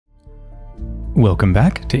Welcome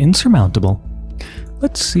back to Insurmountable.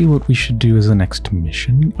 Let's see what we should do as the next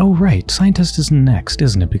mission. Oh right, Scientist is next,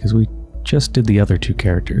 isn't it? Because we just did the other two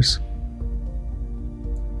characters.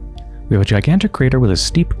 We have a gigantic crater with a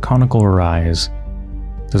steep conical rise.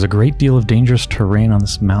 There's a great deal of dangerous terrain on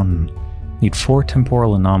this mountain. Need 4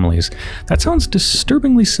 temporal anomalies. That sounds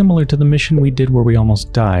disturbingly similar to the mission we did where we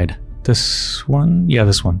almost died. This one? Yeah,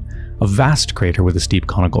 this one. A vast crater with a steep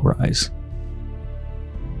conical rise.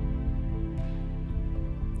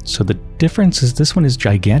 So the difference is this one is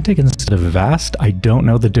gigantic instead of vast. I don't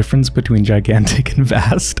know the difference between gigantic and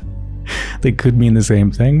vast. They could mean the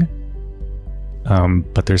same thing.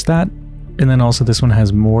 But there's that. And then also this one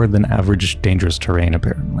has more than average dangerous terrain,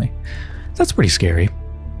 apparently. That's pretty scary.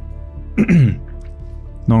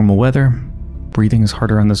 Normal weather. Breathing is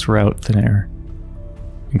harder on this route than air.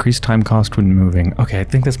 Increased time cost when moving. Okay, I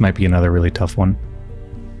think this might be another really tough one.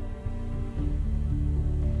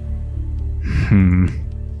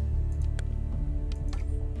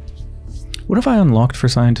 What have I unlocked for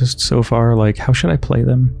scientists so far? Like, how should I play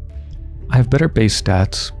them? I have better base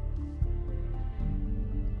stats.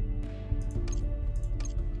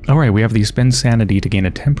 Alright, we have the spend sanity to gain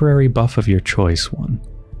a temporary buff of your choice one.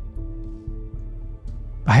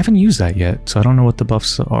 I haven't used that yet, so I don't know what the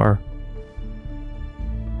buffs are.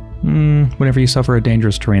 Whenever you suffer a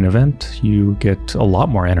dangerous terrain event, you get a lot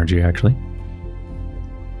more energy, actually.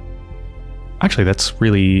 Actually, that's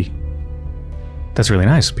really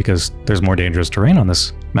nice, because there's more dangerous terrain on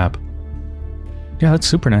this map. Yeah, that's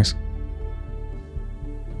super nice.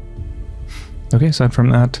 Okay, aside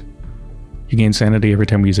from that, you gain sanity every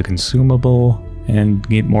time we use a consumable, and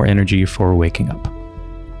get more energy for waking up.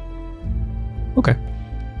 Okay.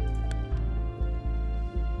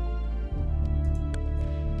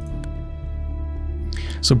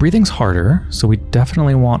 So breathing's harder, so we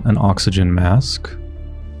definitely want an oxygen mask.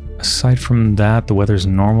 Aside from that, the weather's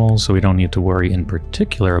normal, so we don't need to worry in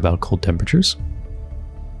particular about cold temperatures.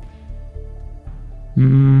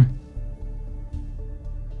 I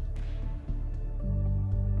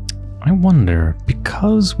wonder,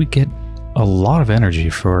 because we get a lot of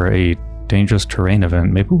energy for a dangerous terrain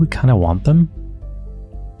event, maybe we kind of want them?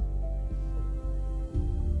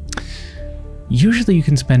 Usually you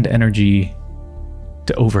can spend energy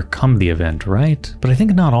to overcome the event, right? But I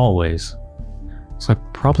think not always. So I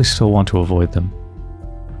probably still want to avoid them.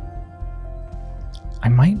 I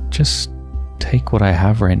might just take what I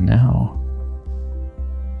have right now.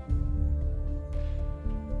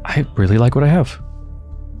 I really like what I have.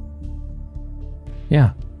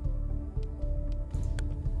 Yeah.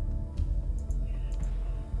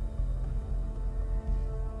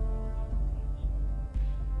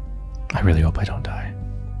 I really hope I don't die.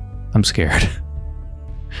 I'm scared.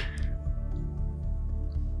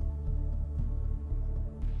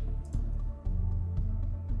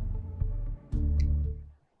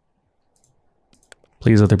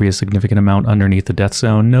 Please let there be a significant amount underneath the death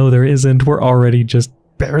zone. No, there isn't. We're already just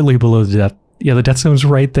barely below the death. Yeah, the death zone's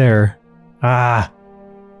right there. Ah.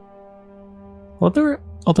 Well,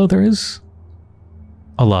 although there is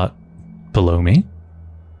a lot below me.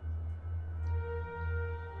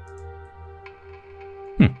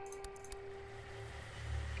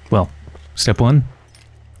 Well, step 1,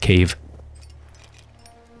 cave.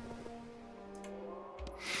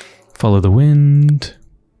 Follow the wind.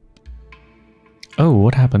 Oh,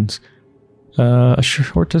 what happens? A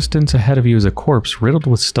short distance ahead of you is a corpse riddled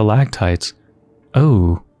with stalactites.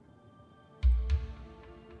 Oh.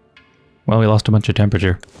 Well, we lost a bunch of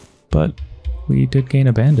temperature, but we did gain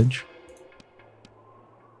a bandage.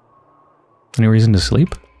 Any reason to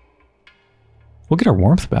sleep? We'll get our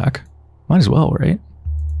warmth back. Might as well, right?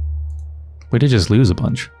 We did just lose a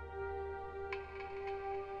bunch.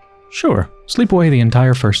 Sure, sleep away the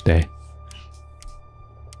entire first day.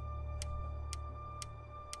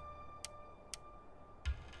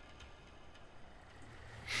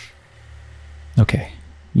 Okay,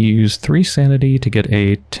 use 3 sanity to get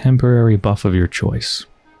a temporary buff of your choice.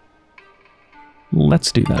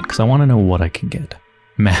 Let's do that, because I want to know what I can get.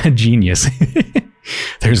 Mad genius.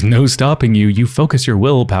 There's no stopping you. You focus your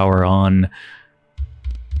willpower on...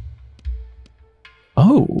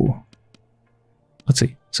 Oh. Let's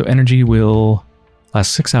see. So energy will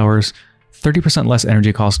last 6 hours, 30% less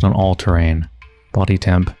energy cost on all terrain. Body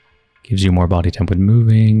temp gives you more body temp when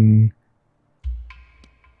moving.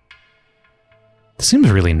 This seems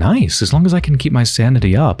really nice, as long as I can keep my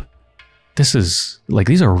sanity up. This is, like,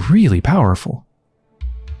 these are really powerful.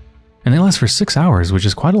 And they last for 6 hours, which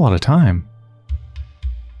is quite a lot of time.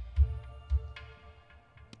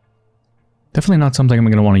 Definitely not something I'm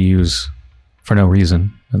going to want to use for no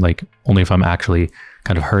reason, and like only if I'm actually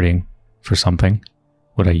kind of hurting for something,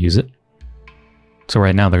 would I use it? So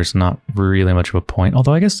right now there's not really much of a point,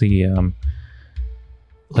 although I guess the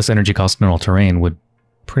less energy cost neutral terrain would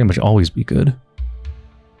pretty much always be good.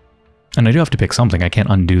 And I do have to pick something, I can't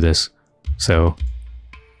undo this, so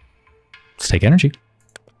let's take energy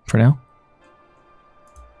for now.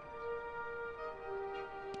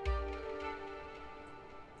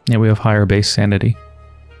 Yeah, we have higher base sanity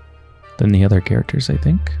than the other characters, I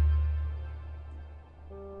think.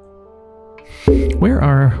 Where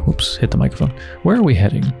are... Whoops, hit the microphone. Where are we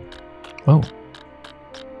heading? Oh.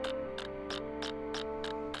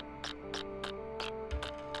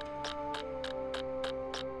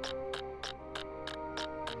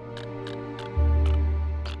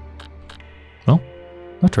 Well,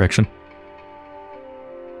 that direction.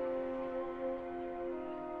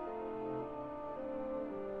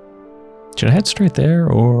 Should I head straight there,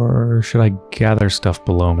 or should I gather stuff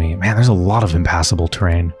below me? Man, there's a lot of impassable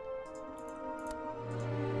terrain.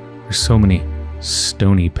 There's so many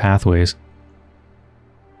stony pathways.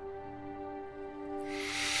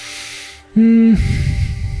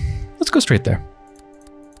 Let's go straight there.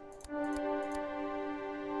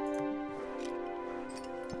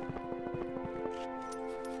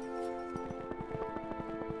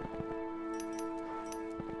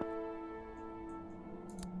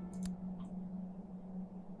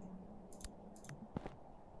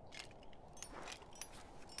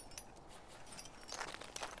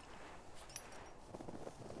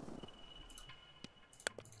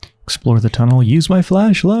 Explore the tunnel, use my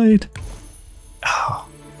flashlight. Oh,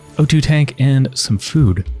 O2 tank and some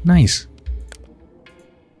food. Nice.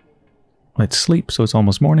 Let's sleep, so it's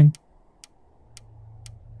almost morning.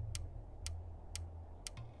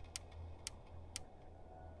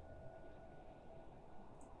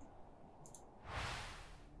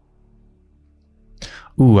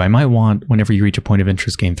 Ooh, I might want, whenever you reach a point of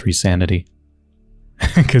interest, gain 3 sanity.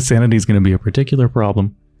 Because sanity is going to be a particular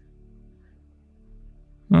problem.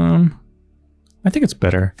 I think it's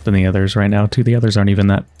better than the others right now, too. The others aren't even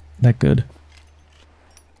that good.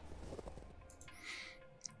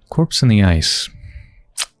 Corpse in the ice.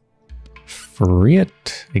 Free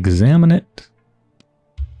it. Examine it.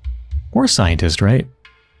 We're a scientist, right?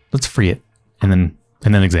 Let's free it. And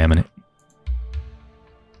then examine it.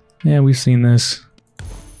 Yeah, we've seen this.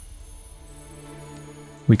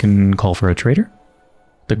 We can call for a trader.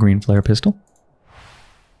 The green flare pistol.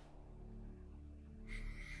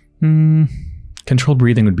 Controlled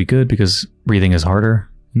breathing would be good because breathing is harder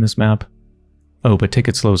in this map. Oh, but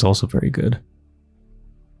ticket slow is also very good.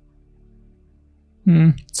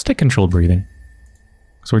 Let's take controlled breathing.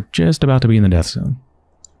 So we're just about to be in the death zone.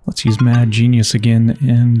 Let's use Mad Genius again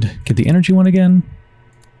and get the energy one again.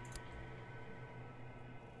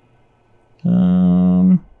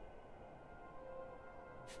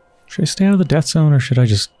 Should I stay out of the death zone or should I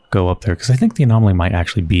just go up there? Because I think the anomaly might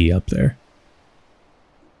actually be up there.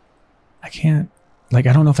 I can't... Like,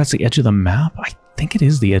 I don't know if that's the edge of the map. I think it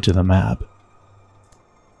is the edge of the map.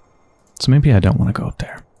 So maybe I don't want to go up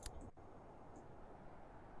there.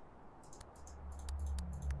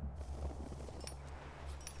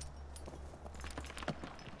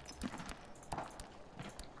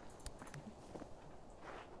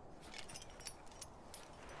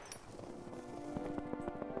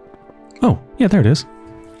 Oh, yeah, there it is.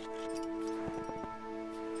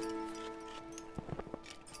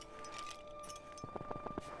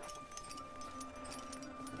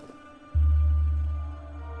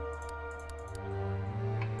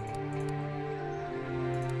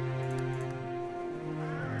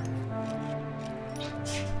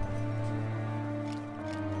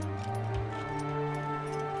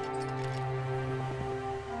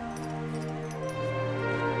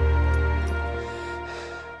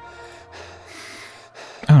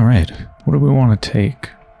 Alright, what do we want to take?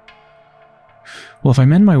 Well, if I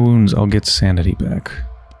mend my wounds, I'll get sanity back,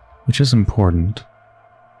 which is important.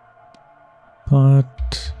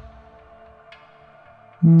 But...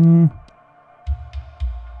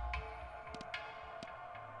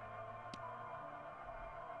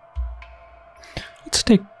 let's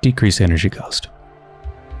take decrease energy cost.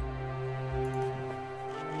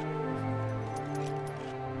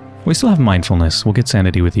 We still have mindfulness. We'll get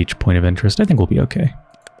sanity with each point of interest. I think we'll be okay.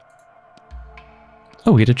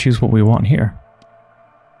 Oh, we get to choose what we want here.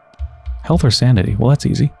 Health or sanity? Well, that's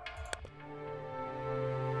easy.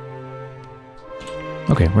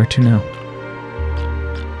 Okay, where to now?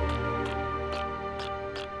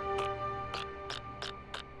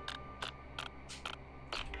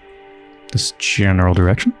 This general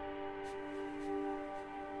direction?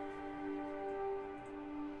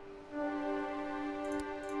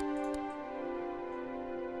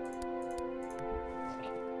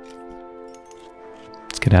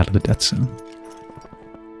 get out of the death zone.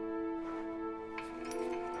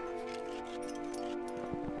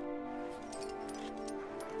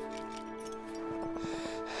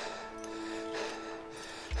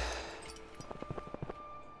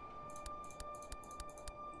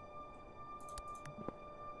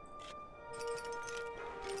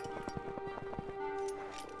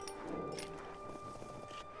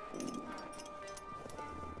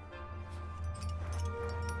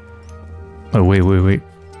 Oh, wait.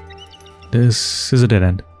 This is a dead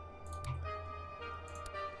end.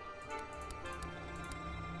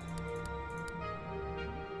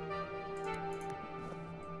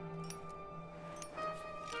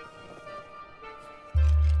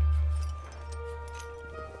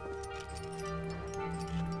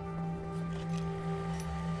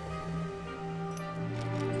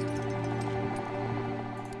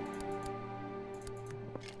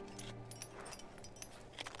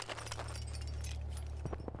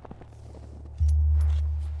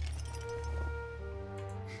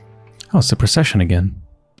 Oh, it's the procession again.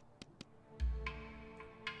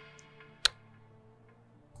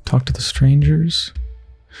 Talk to the strangers.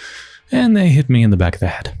 And they hit me in the back of the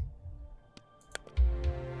head.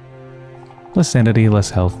 Less sanity, less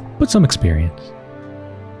health, but some experience.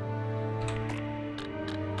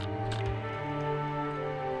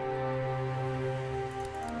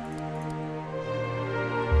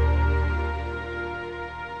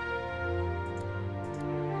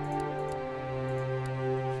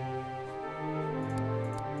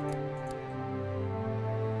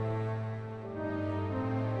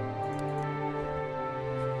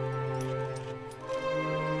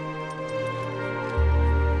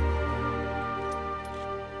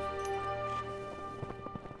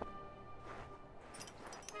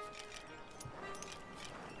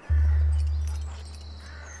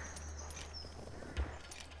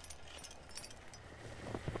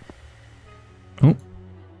 Oh,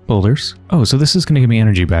 boulders. Oh, so this is going to give me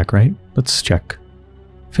energy back, right? Let's check.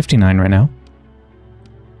 59 right now.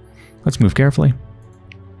 Let's move carefully.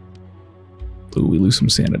 Ooh, we lose some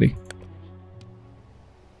sanity.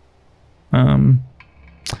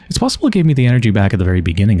 It's possible it gave me the energy back at the very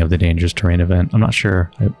beginning of the dangerous terrain event. I'm not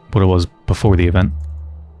sure what it was before the event.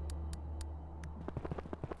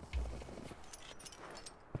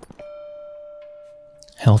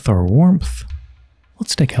 Health or warmth?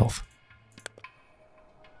 Let's take health.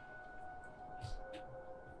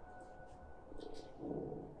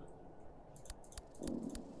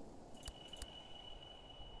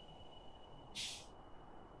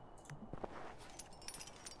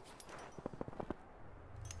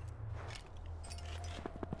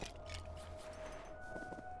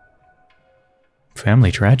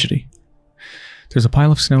 Family tragedy. There's a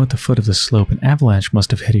pile of snow at the foot of the slope. An avalanche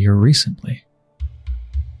must have hit here recently.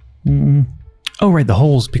 Oh, right, the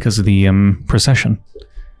holes because of the procession.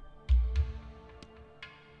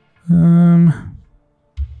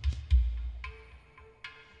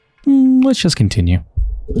 Let's just continue.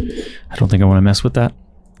 I don't think I want to mess with that.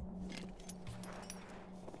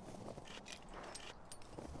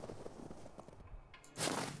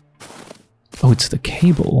 Oh, it's the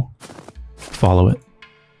cable. Follow it.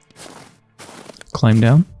 Climb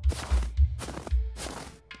down.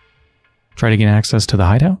 Try to gain access to the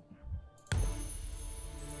hideout.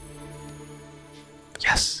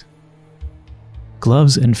 Yes.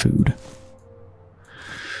 Gloves and food.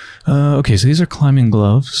 Okay, so these are climbing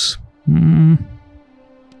gloves. I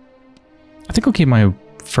think I'll keep my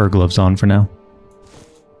fur gloves on for now.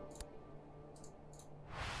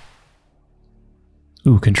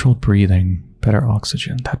 Ooh, controlled breathing. Better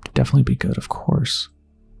oxygen. That'd definitely be good, of course.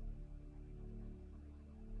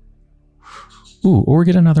 Ooh, or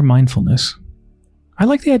get another mindfulness. I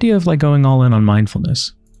like the idea of like going all in on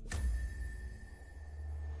mindfulness.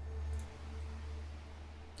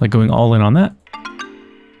 Like going all in on that.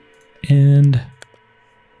 And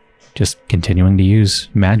just continuing to use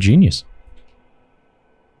Mad Genius.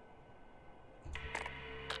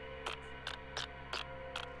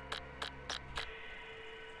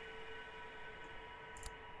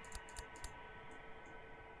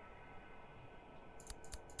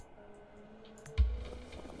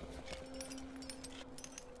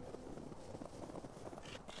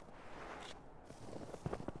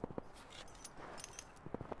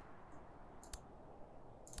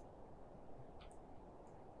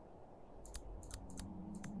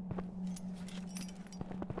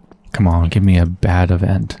 Come on, give me a bad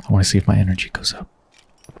event. I want to see if my energy goes up.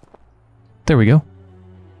 There we go.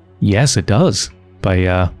 Yes, it does.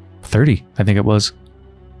 By 30, I think it was.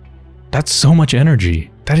 That's so much energy.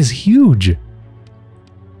 That is huge.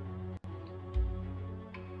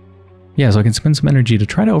 Yeah, so I can spend some energy to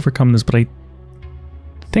try to overcome this, but I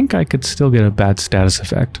think I could still get a bad status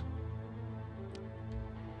effect.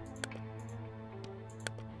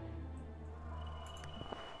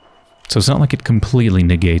 So it's not like it completely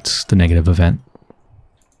negates the negative event.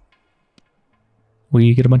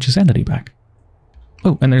 We get a bunch of sanity back.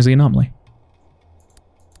 Oh, and there's the anomaly.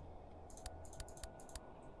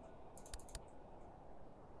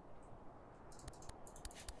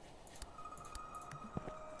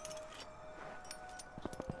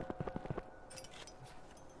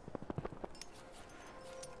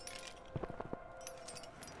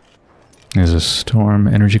 There's a storm.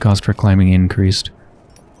 Energy cost for climbing increased.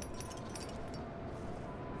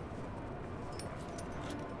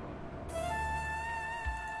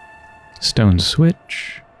 Stone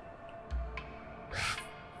switch.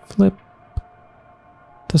 Flip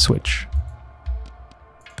the switch.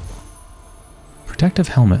 Protective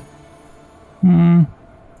helmet.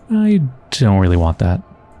 I don't really want that.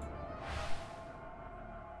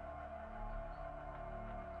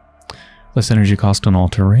 Less energy cost on all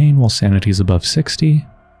terrain while sanity is above 60.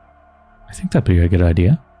 I think that'd be a good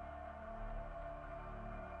idea.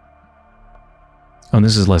 Oh, and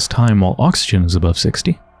this is less time while oxygen is above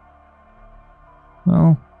 60.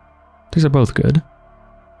 Well, these are both good.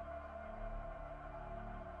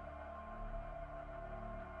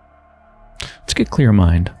 Let's get clear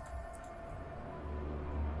mind.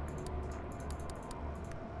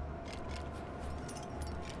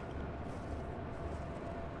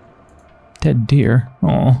 Dead deer.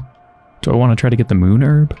 Oh, do I want to try to get the moon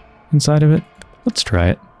herb inside of it? Let's try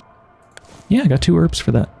it. Yeah, I got 2 herbs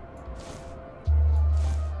for that.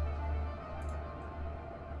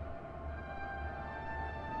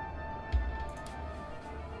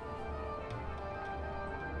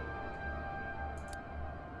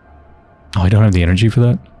 Oh, I don't have the energy for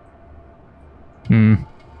that?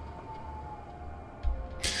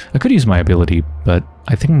 I could use my ability, but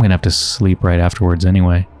I think I'm going to have to sleep right afterwards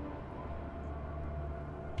anyway.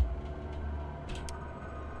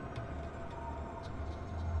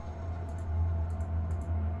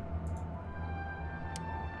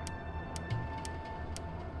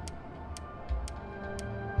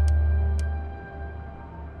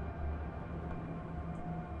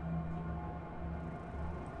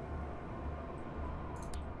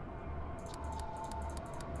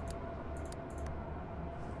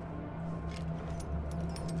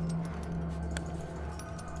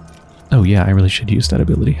 Oh yeah, I really should use that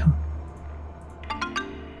ability, huh?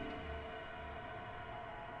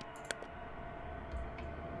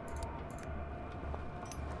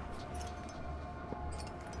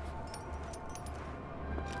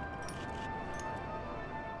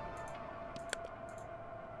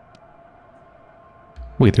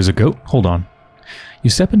 Wait, there's a goat? Hold on. You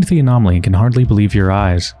step into the anomaly and can hardly believe your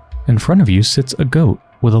eyes. In front of you sits a goat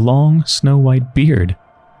with a long, snow-white beard.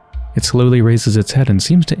 It slowly raises its head and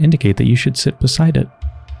seems to indicate that you should sit beside it.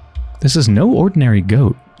 This is no ordinary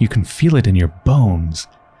goat. You can feel it in your bones.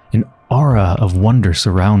 An aura of wonder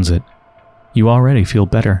surrounds it. You already feel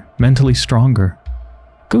better, mentally stronger.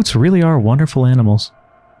 Goats really are wonderful animals.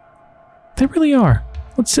 They really are.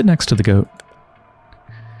 Let's sit next to the goat.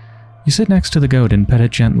 You sit next to the goat and pet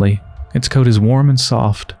it gently. Its coat is warm and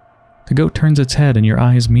soft. The goat turns its head and your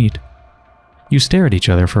eyes meet. You stare at each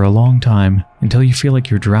other for a long time until you feel like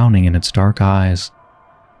you're drowning in its dark eyes.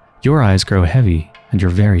 Your eyes grow heavy and you're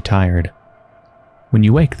very tired. When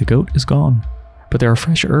you wake, the goat is gone, but there are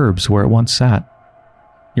fresh herbs where it once sat.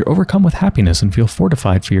 You're overcome with happiness and feel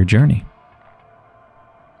fortified for your journey.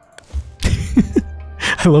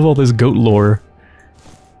 I love all this goat lore.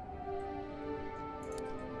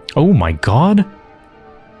 Oh my god!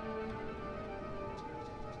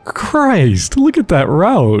 Christ, look at that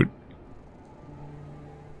route!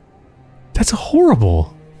 That's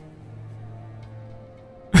horrible!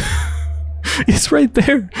 It's right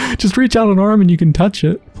there! Just reach out an arm and you can touch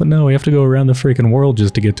it. But no, we have to go around the freaking world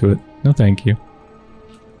just to get to it. No thank you.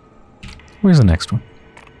 Where's the next one?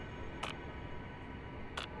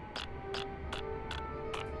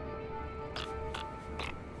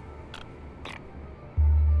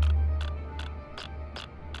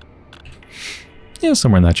 Yeah,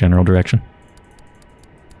 somewhere in that general direction.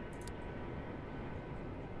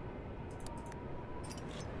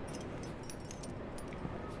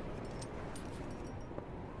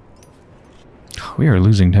 We are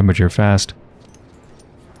losing temperature fast.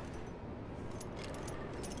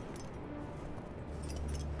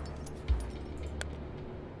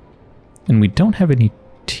 And we don't have any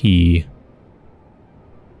tea.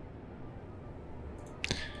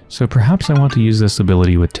 So perhaps I want to use this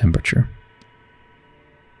ability with temperature.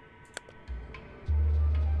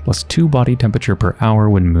 Plus 2 body temperature per hour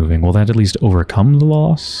when moving. Will that at least overcome the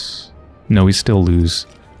loss? No, we still lose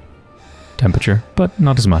temperature, but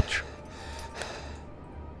not as much.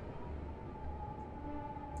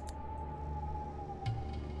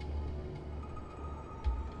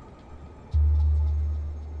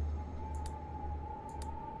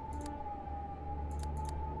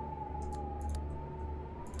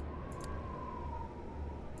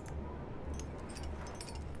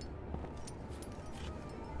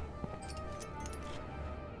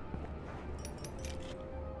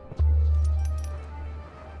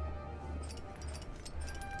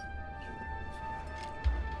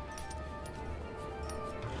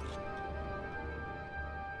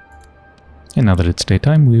 And now that it's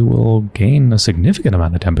daytime, we will gain a significant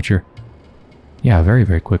amount of temperature. Yeah, very,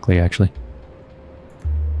 very quickly, actually.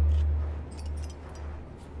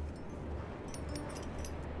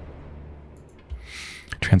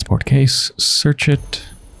 Transport case, search it.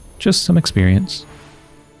 Just some experience.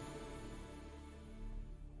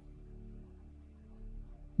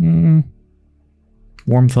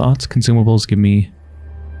 Warm thoughts, consumables give me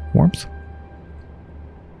warmth.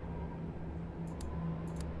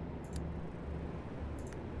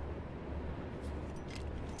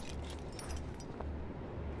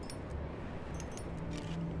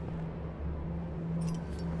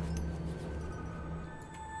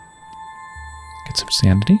 Get some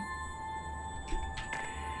sanity.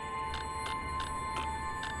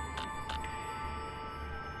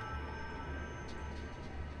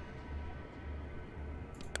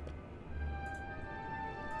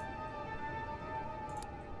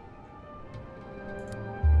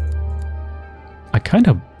 I kind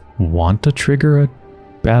of want to trigger a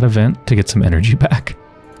bad event to get some energy back.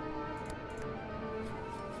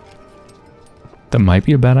 That might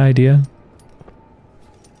be a bad idea,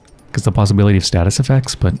 because the possibility of status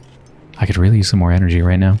effects, but I could really use some more energy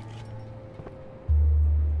right now.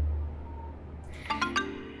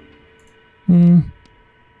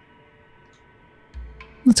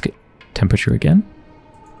 Let's get temperature again.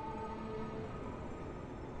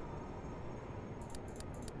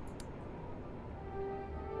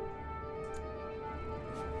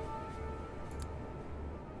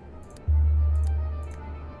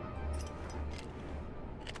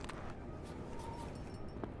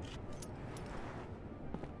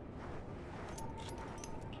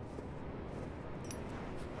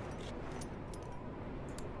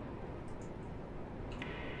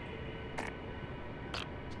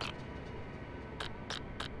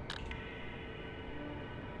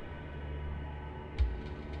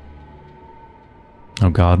 Oh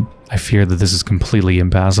god, I fear that this is completely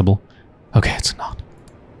impassable. Okay, it's not.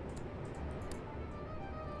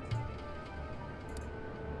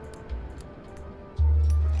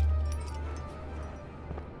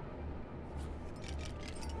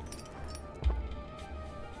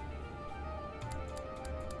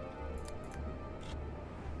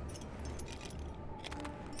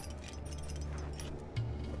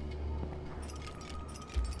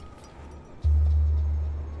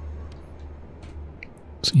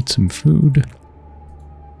 Let's eat some food.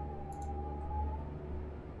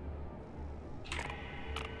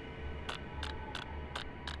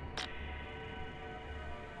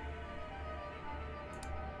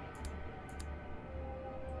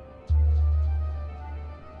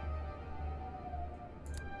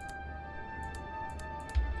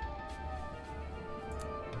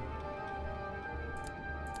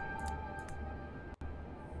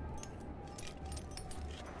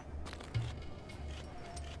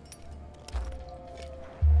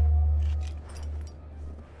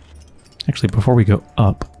 Actually, before we go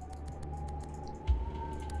up,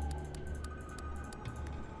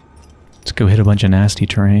 let's go hit a bunch of nasty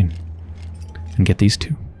terrain and get these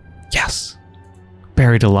two. Yes!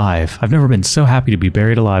 Buried alive. I've never been so happy to be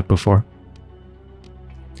buried alive before.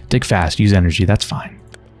 Dig fast, use energy, that's fine.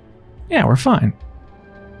 Yeah, we're fine.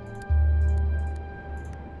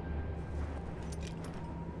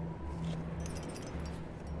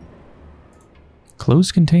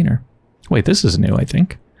 Closed container. Wait, this is new, I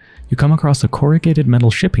think. You come across a corrugated metal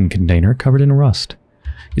shipping container covered in rust.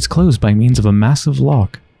 It's closed by means of a massive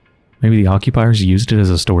lock. Maybe the occupiers used it as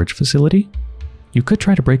a storage facility? You could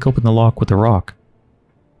try to break open the lock with a rock.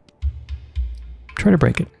 Try to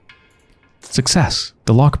break it. Success!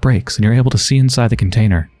 The lock breaks and you're able to see inside the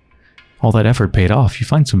container. All that effort paid off. You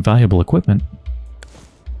find some valuable equipment.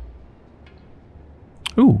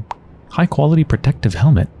 Ooh, high quality protective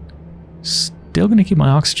helmet. Still gonna keep my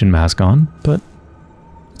oxygen mask on, but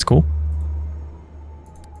it's cool.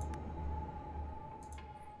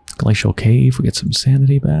 Glacial cave, we get some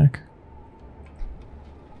sanity back.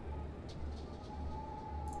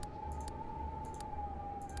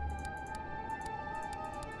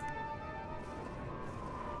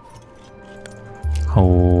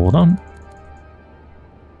 hold on.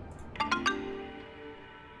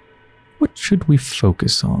 What should we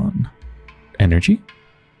focus on? Energy?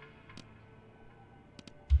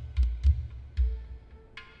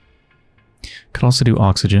 Could also do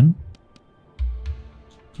oxygen.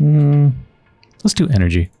 Let's do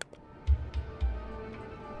energy.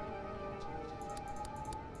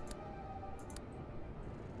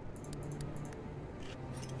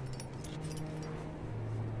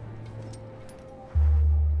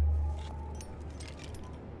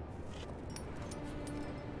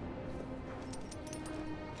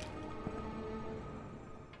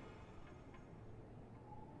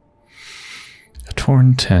 A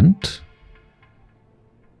torn tent.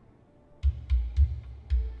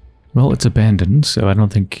 Well, it's abandoned, so I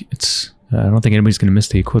don't think anybody's going to miss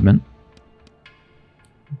the equipment.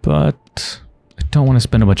 But I don't want to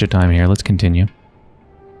spend a bunch of time here. Let's continue.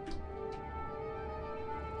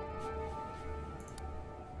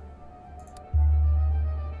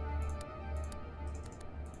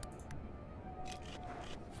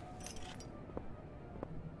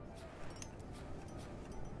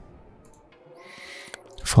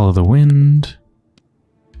 Follow the wind.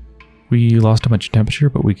 We lost a bunch of temperature,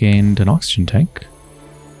 but we gained an oxygen tank.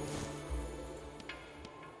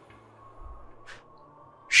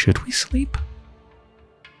 Should we sleep?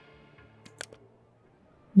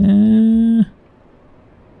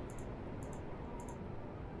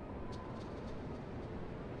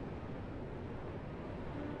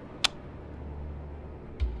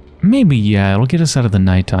 Maybe, yeah, it'll get us out of the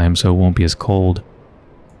nighttime so it won't be as cold.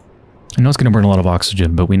 I know it's going to burn a lot of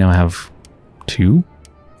oxygen, but we now have 2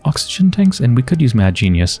 oxygen tanks, and we could use Mad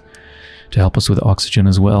Genius to help us with oxygen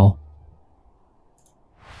as well.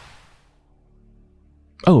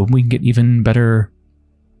 Oh, we can get even better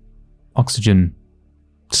oxygen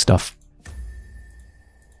stuff.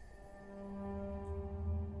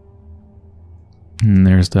 And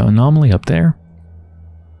there's the anomaly up there.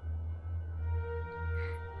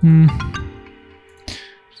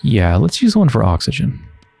 Yeah, let's use one for oxygen.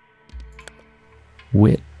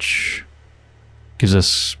 Which gives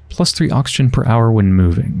us +3 oxygen per hour when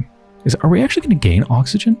moving. Are we actually going to gain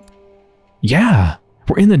oxygen? Yeah!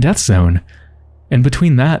 We're in the death zone! And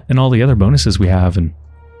between that and all the other bonuses we have and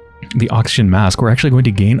the oxygen mask, we're actually going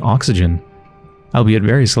to gain oxygen. Albeit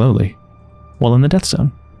very slowly. While in the death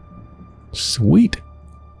zone. Sweet!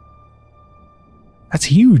 That's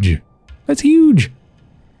huge! That's huge!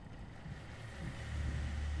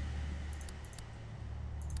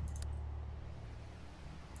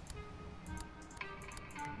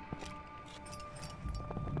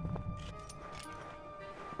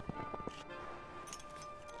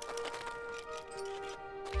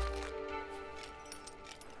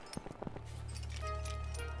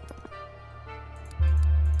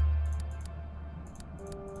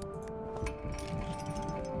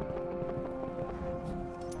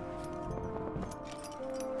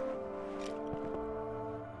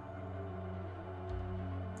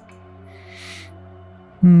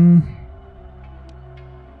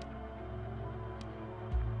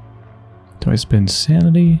 Do I spend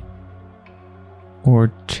sanity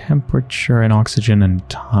or temperature and oxygen and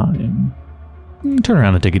time? Turn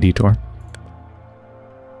around and take a detour.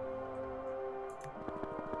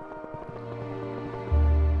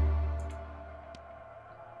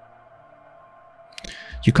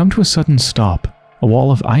 You come to a sudden stop. A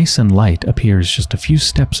wall of ice and light appears just a few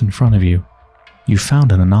steps in front of you. You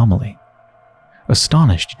found an anomaly.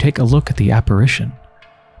 Astonished, you take a look at the apparition.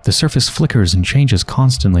 The surface flickers and changes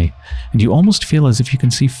constantly, and you almost feel as if you can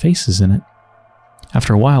see faces in it.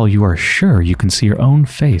 After a while, you are sure you can see your own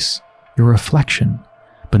face, your reflection,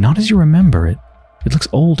 but not as you remember it. It looks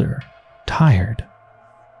older, tired.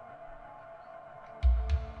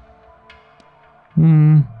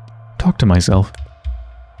 Talk to myself.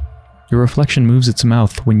 Your reflection moves its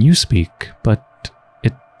mouth when you speak, but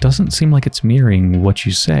it doesn't seem like it's mirroring what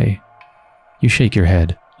you say. You shake your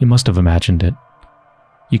head. You must have imagined it.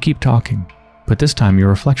 You keep talking, but this time your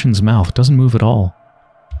reflection's mouth doesn't move at all.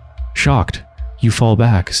 Shocked, you fall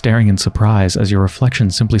back, staring in surprise as your reflection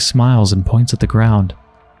simply smiles and points at the ground.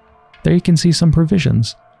 There you can see some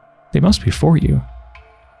provisions. They must be for you.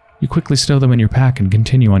 You quickly stow them in your pack and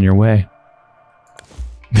continue on your way.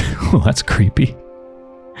 Well, that's creepy.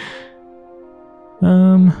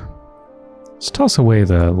 Let's toss away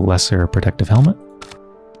the lesser protective helmet.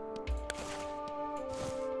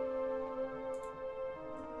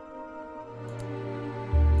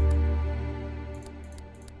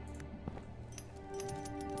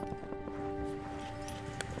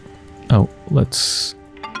 Oh, let's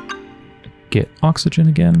get oxygen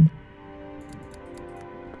again.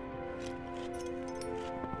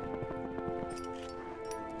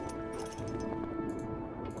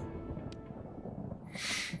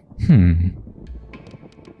 We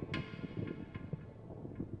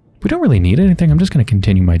don't really need anything. I'm just going to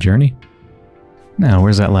continue my journey. Now,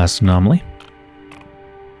 where's that last anomaly?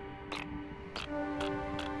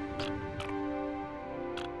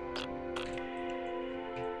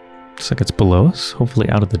 Looks like it's below us. Hopefully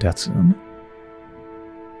out of the death zone.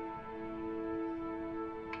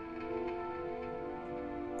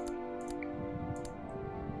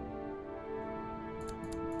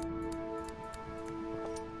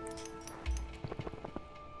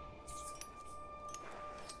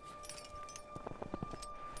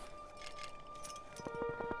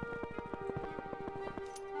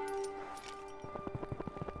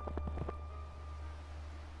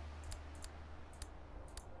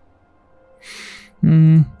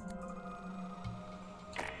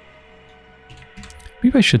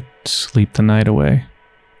 Maybe I should sleep the night away.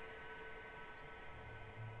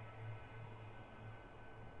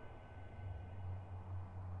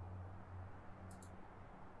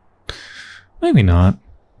 Maybe not.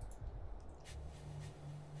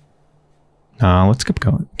 Nah, let's keep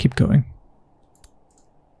going. Keep going.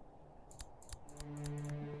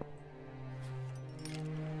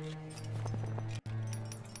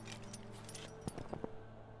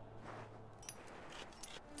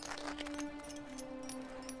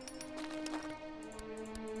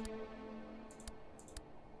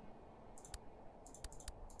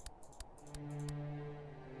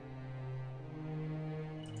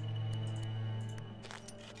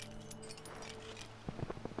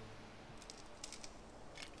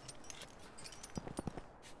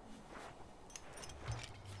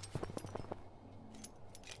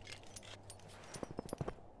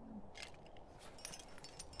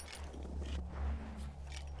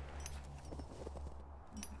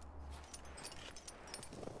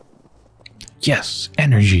 Yes,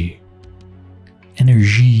 energy.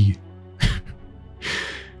 Energy.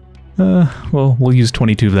 Well, we'll use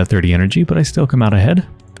 22 of that 30 energy, but I still come out ahead.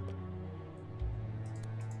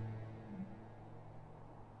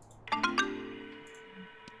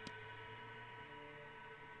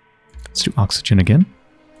 Let's do oxygen again.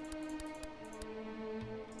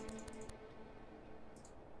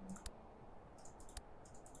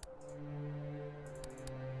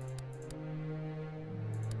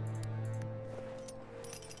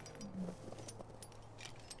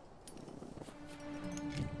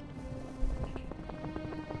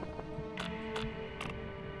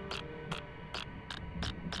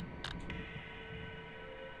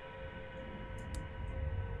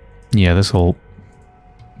 Yeah, this whole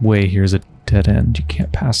way here is a dead end. You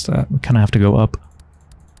can't pass that. We kind of have to go up.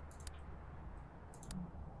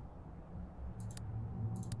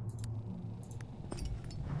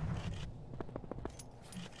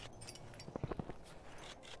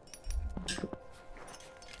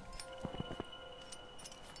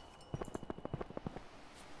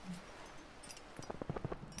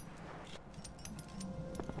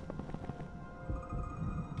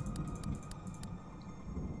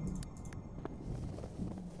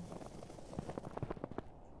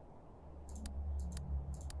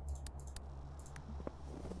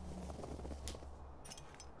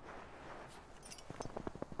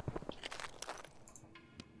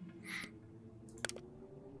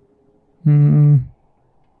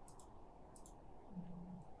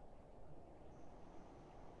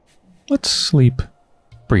 Let's sleep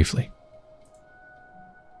briefly.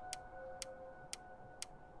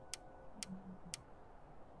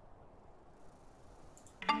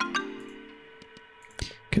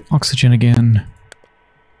 Get oxygen again.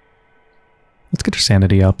 Let's get our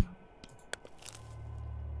sanity up.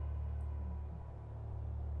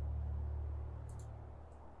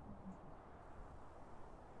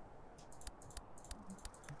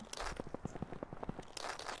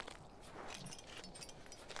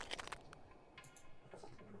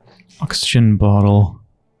 Oxygen bottle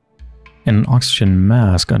and an oxygen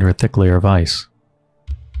mask under a thick layer of ice.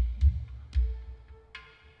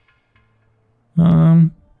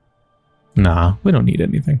 Nah, we don't need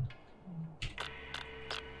anything.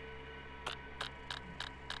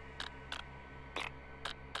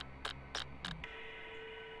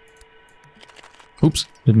 Oops,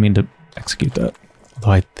 didn't mean to execute that.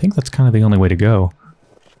 Although I think that's kind of the only way to go.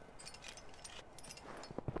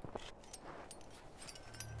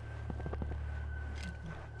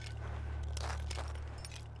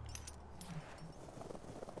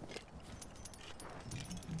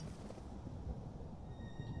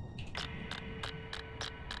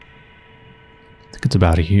 It's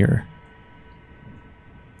about here.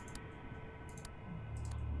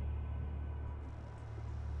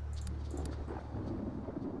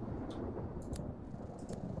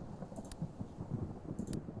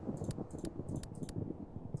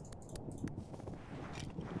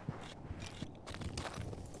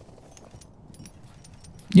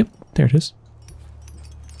 There it is.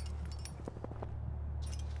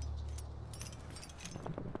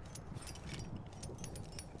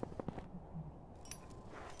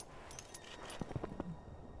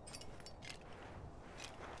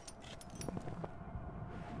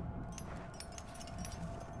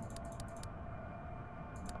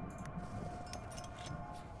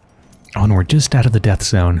 Oh, and we're just out of the death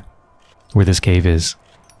zone where this cave is.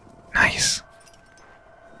 Nice.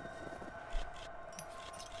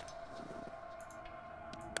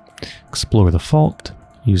 Explore the fault.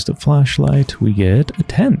 Use the flashlight. We get a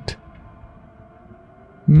tent.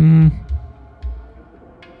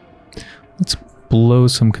 Let's blow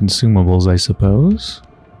some consumables, I suppose.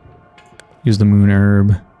 Use the moon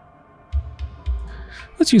herb.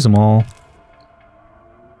 Let's use them all.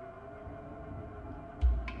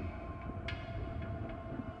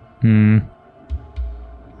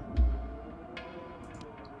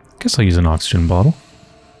 Guess I'll use an oxygen bottle.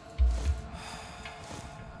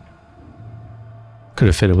 Could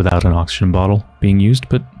have fit it without an oxygen bottle being used,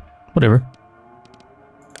 but whatever.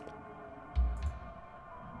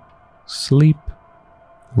 Sleep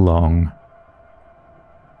long.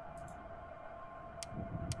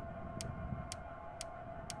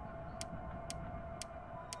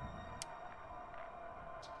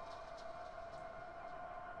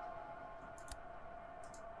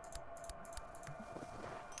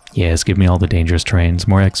 Yes, give me all the dangerous terrains,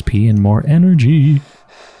 more XP and more energy.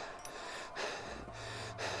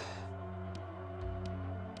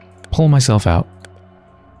 Pull myself out.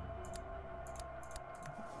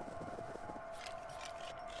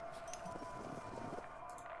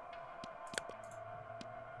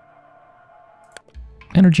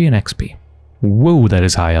 Energy and XP. Whoa, that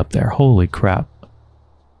is high up there. Holy crap.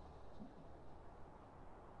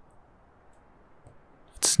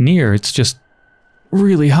 It's near, it's just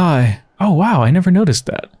really high. Oh wow, I never noticed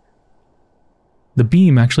that. The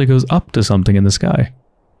beam actually goes up to something in the sky.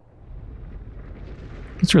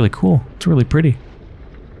 It's really cool. It's really pretty.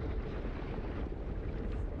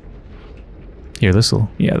 Here, this'll...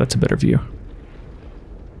 yeah, that's a better view.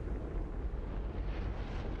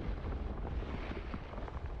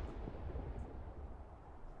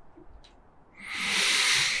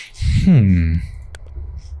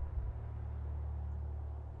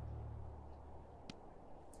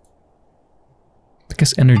 I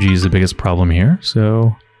guess energy is the biggest problem here,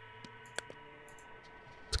 so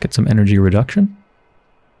let's get some energy reduction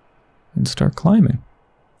and start climbing.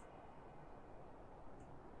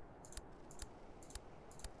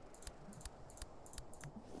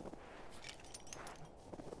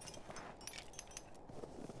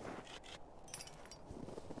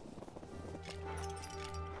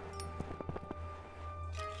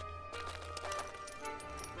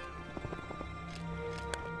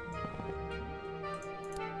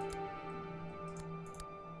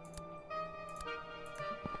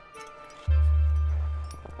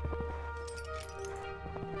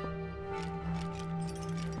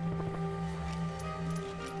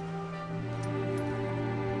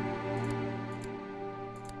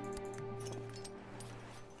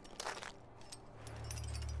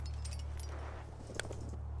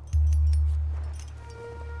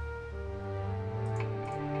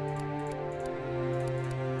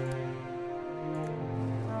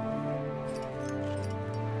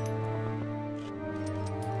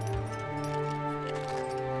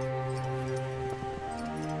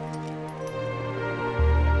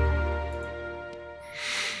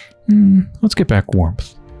 Let's get back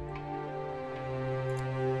warmth.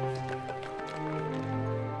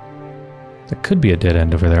 That could be a dead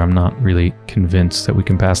end over there. I'm not really convinced that we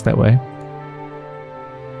can pass that way.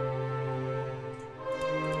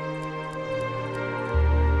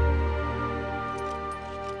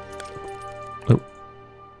 Oh.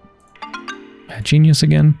 Bad genius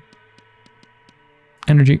again.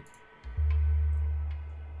 Energy.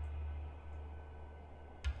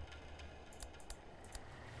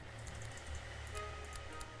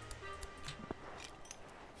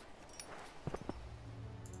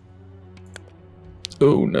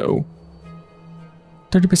 Oh no.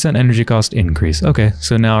 30% energy cost increase. Okay,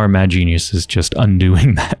 so now our mad genius is just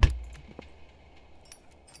undoing that.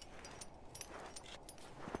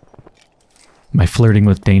 My flirting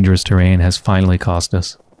with dangerous terrain has finally cost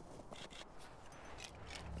us.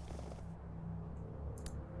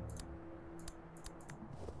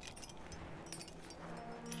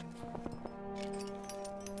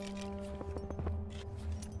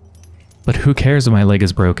 But who cares if my leg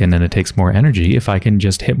is broken and it takes more energy if I can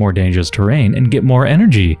just hit more dangerous terrain and get more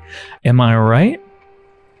energy? Am I right?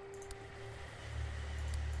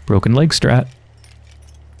 Broken leg strat.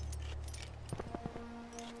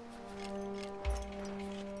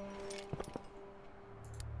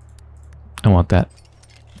 I want that.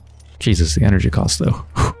 Jesus, the energy cost though.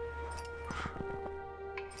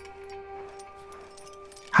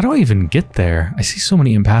 How do I even get there? I see so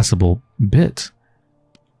many impassable bits.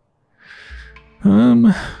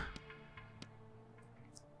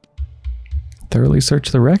 Thoroughly search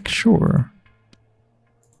the wreck? Sure.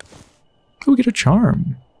 Oh, we get a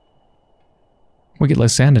charm. We get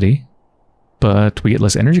less sanity, but we get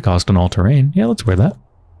less energy cost on all terrain. Yeah, let's wear that.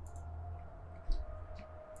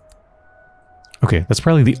 Okay, that's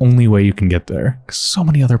probably the only way you can get there, because so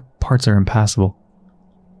many other parts are impassable.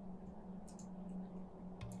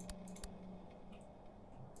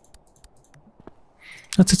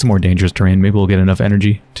 Let's hit some more dangerous terrain. Maybe we'll get enough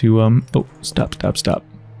energy to, oh, stop.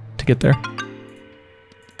 To get there.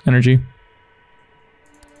 Energy.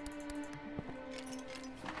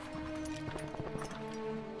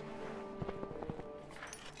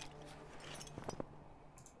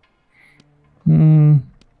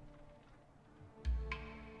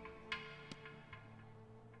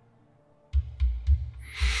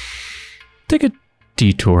 Take a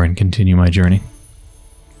detour and continue my journey.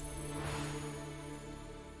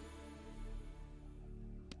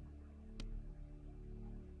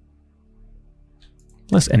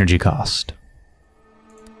 Less energy cost.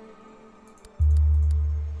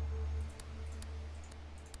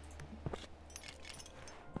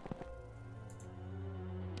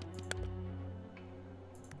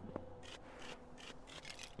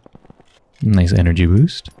 Nice energy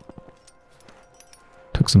boost.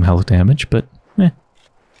 Took some health damage, but eh.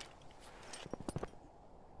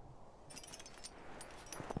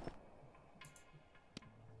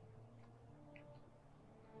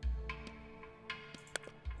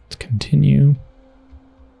 Let's continue.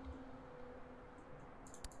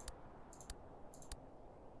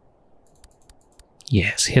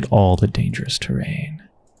 Yes, hit all the dangerous terrain.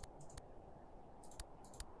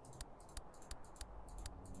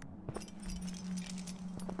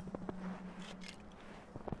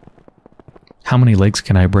 How many legs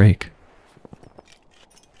can I break?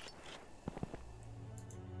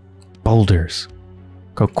 Boulders.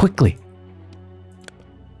 Go quickly.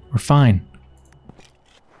 We're fine.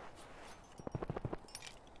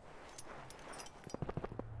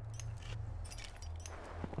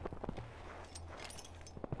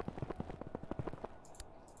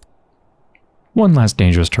 One last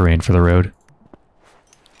dangerous terrain for the road.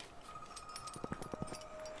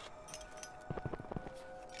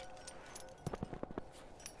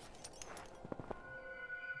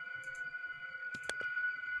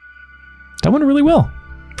 That went really well.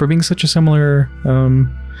 For being such a similar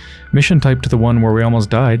mission type to the one where we almost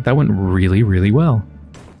died, that went really, really well.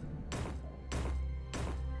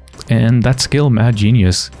 And that skill, Mad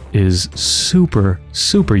Genius, is super,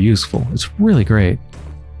 super useful. It's really great.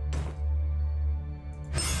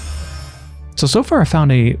 So far I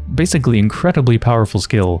found a basically incredibly powerful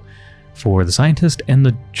skill for the scientist and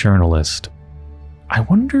the journalist. I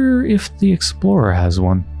wonder if the explorer has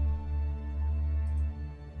one.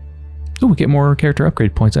 Oh, we get more character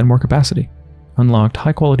upgrade points and more capacity. Unlocked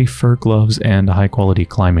high quality fur gloves and high quality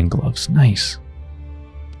climbing gloves. Nice.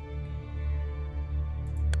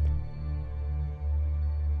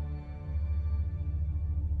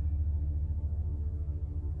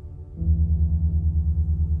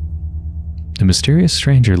 The mysterious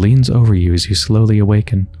stranger leans over you as you slowly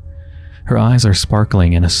awaken. Her eyes are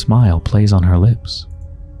sparkling and a smile plays on her lips.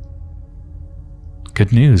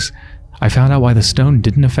 Good news. I found out why the stone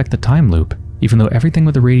didn't affect the time loop, even though everything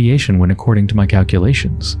with the radiation went according to my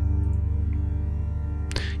calculations.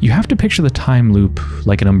 You have to picture the time loop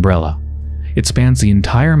like an umbrella. It spans the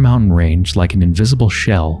entire mountain range like an invisible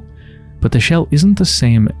shell, but the shell isn't the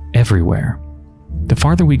same everywhere. The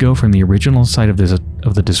farther we go from the original site of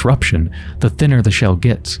the disruption, the thinner the shell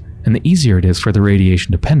gets, and the easier it is for the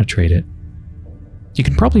radiation to penetrate it. You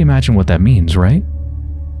can probably imagine what that means, right?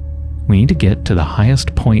 We need to get to the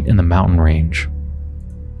highest point in the mountain range.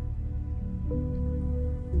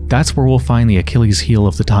 That's where we'll find the Achilles heel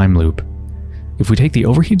of the time loop. If we take the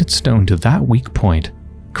overheated stone to that weak point,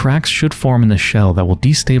 cracks should form in the shell that will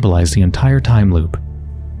destabilize the entire time loop.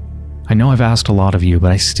 I know I've asked a lot of you,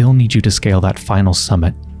 but I still need you to scale that final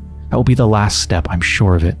summit. That will be the last step, I'm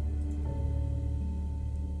sure of it.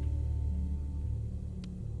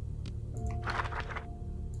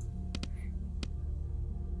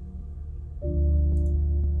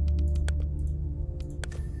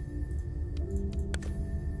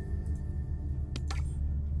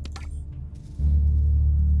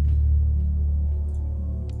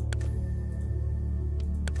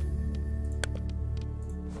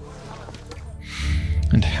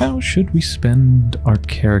 And how should we spend our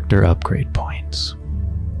character upgrade points?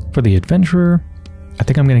 For the adventurer, I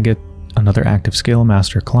think I'm going to get another active skill,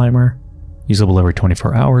 Master Climber. Usable every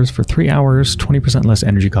 24 hours. For 3 hours, 20% less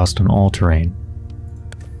energy cost on all terrain.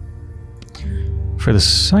 For the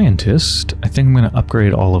scientist, I think I'm going to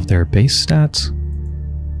upgrade all of their base stats.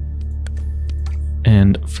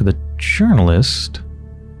 And for the journalist,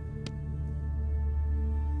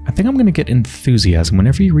 I think I'm going to get enthusiasm.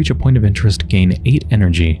 Whenever you reach a point of interest, gain 8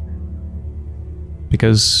 energy.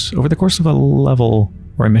 Because over the course of a level,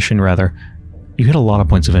 or a mission rather, you hit a lot of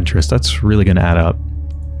points of interest. That's really going to add up.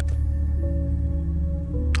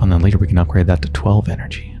 And then later we can upgrade that to 12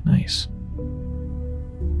 energy. Nice.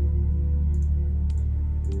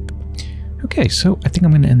 Okay, so I think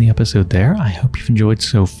I'm going to end the episode there. I hope you've enjoyed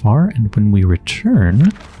so far, and when we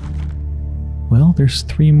return, well, there's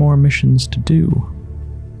 3 more missions to do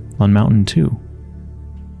on Mountain 2.